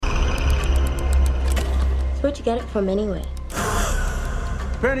Where'd you get it from anyway?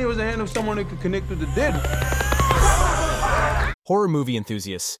 Apparently it was the hand of someone that could connect with the dead. Horror movie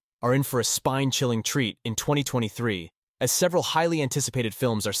enthusiasts are in for a spine-chilling treat in 2023, as several highly anticipated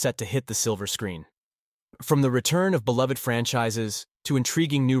films are set to hit the silver screen. From the return of beloved franchises to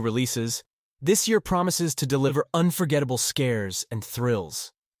intriguing new releases, this year promises to deliver unforgettable scares and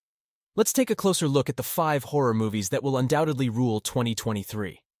thrills. Let's take a closer look at the 5 horror movies that will undoubtedly rule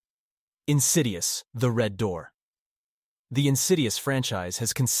 2023. Insidious: The Red Door. The Insidious franchise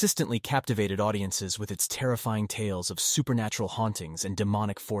has consistently captivated audiences with its terrifying tales of supernatural hauntings and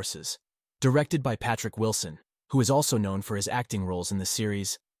demonic forces. Directed by Patrick Wilson, who is also known for his acting roles in the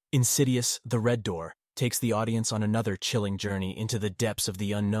series, Insidious: The Red Door takes the audience on another chilling journey into the depths of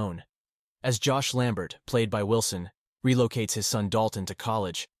the unknown. As Josh Lambert, played by Wilson, relocates his son Dalton to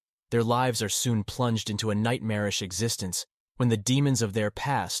college, their lives are soon plunged into a nightmarish existence when the demons of their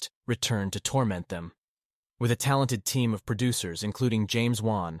past return to torment them. With a talented team of producers including James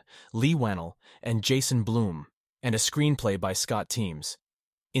Wan, Lee Wannell, and Jason Blum, and a screenplay by Scott Teems,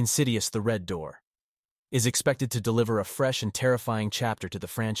 Insidious: The Red Door is expected to deliver a fresh and terrifying chapter to the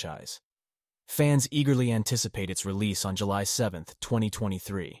franchise. Fans eagerly anticipate its release on July 7,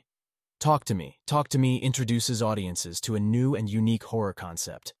 2023. Talk to Me introduces audiences to a new and unique horror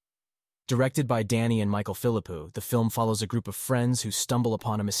concept. Directed by Danny and Michael Philippou, the film follows a group of friends who stumble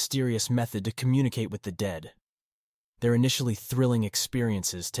upon a mysterious method to communicate with the dead. Their initially thrilling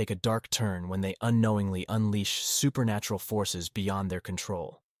experiences take a dark turn when they unknowingly unleash supernatural forces beyond their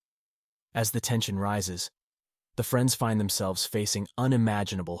control. As the tension rises, the friends find themselves facing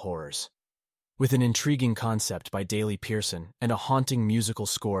unimaginable horrors. With an intriguing concept by Daley Pearson and a haunting musical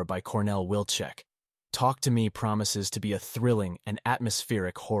score by Cornell Wilczek, Talk to Me promises to be a thrilling and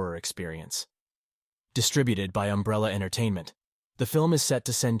atmospheric horror experience. Distributed by Umbrella Entertainment, the film is set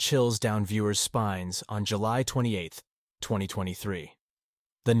to send chills down viewers' spines on July 28, 2023.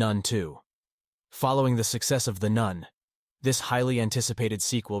 The Nun 2. Following the success of The Nun, this highly anticipated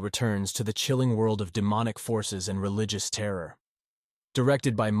sequel returns to the chilling world of demonic forces and religious terror.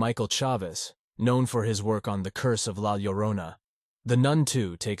 Directed by Michael Chavez, known for his work on The Curse of La Llorona, The Nun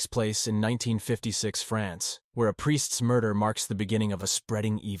 2 takes place in 1956 France, where a priest's murder marks the beginning of a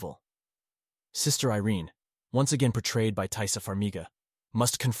spreading evil. Sister Irene, once again portrayed by Taissa Farmiga,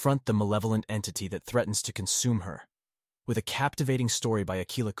 must confront the malevolent entity that threatens to consume her. With a captivating story by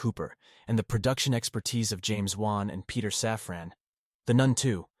Akilah Cooper and the production expertise of James Wan and Peter Safran, The Nun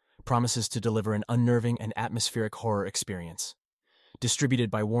 2 promises to deliver an unnerving and atmospheric horror experience. Distributed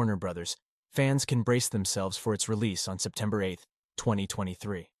by Warner Brothers, fans can brace themselves for its release on September 8,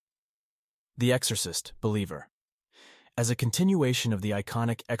 2023. The Exorcist: Believer. As a continuation of the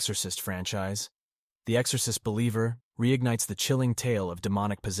iconic Exorcist franchise, The Exorcist: Believer reignites the chilling tale of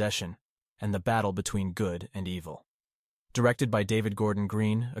demonic possession and the battle between good and evil. Directed by David Gordon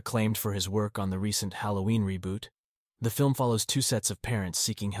Green, acclaimed for his work on the recent Halloween reboot, the film follows 2 sets of parents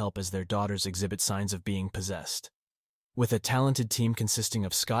seeking help as their daughters exhibit signs of being possessed. With a talented team consisting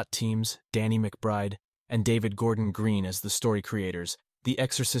of Scott Teems, Danny McBride, and David Gordon Green as the story creators, The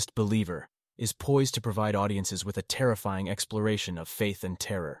Exorcist: Believer is poised to provide audiences with a terrifying exploration of faith and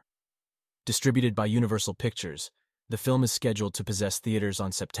terror. Distributed by Universal Pictures, the film is scheduled to possess theaters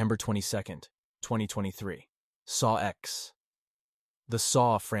on September 22, 2023. Saw X. The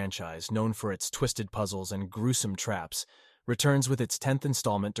Saw franchise, known for its twisted puzzles and gruesome traps, returns with its 10th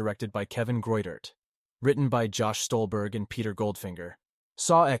installment directed by Kevin Greutert. Written by Josh Stolberg and Peter Goldfinger,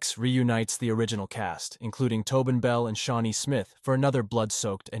 Saw X reunites the original cast, including Tobin Bell and Shawnee Smith, for another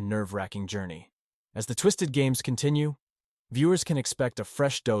blood-soaked and nerve-wracking journey. As the twisted games continue, viewers can expect a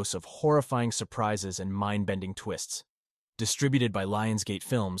fresh dose of horrifying surprises and mind-bending twists. Distributed by Lionsgate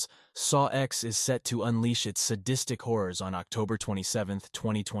Films, Saw X is set to unleash its sadistic horrors on October 27,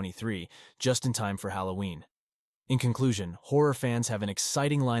 2023, just in time for Halloween. In conclusion, horror fans have an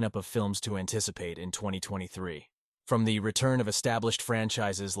exciting lineup of films to anticipate in 2023. From the return of established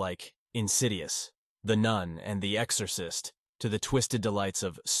franchises like Insidious, The Nun, and The Exorcist, to the twisted delights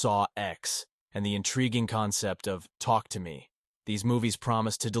of Saw X and the intriguing concept of Talk to Me, these movies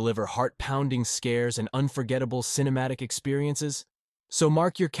promise to deliver heart-pounding scares and unforgettable cinematic experiences. So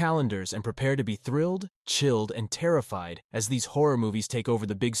mark your calendars and prepare to be thrilled, chilled, and terrified as these horror movies take over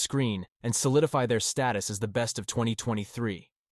the big screen and solidify their status as the best of 2023.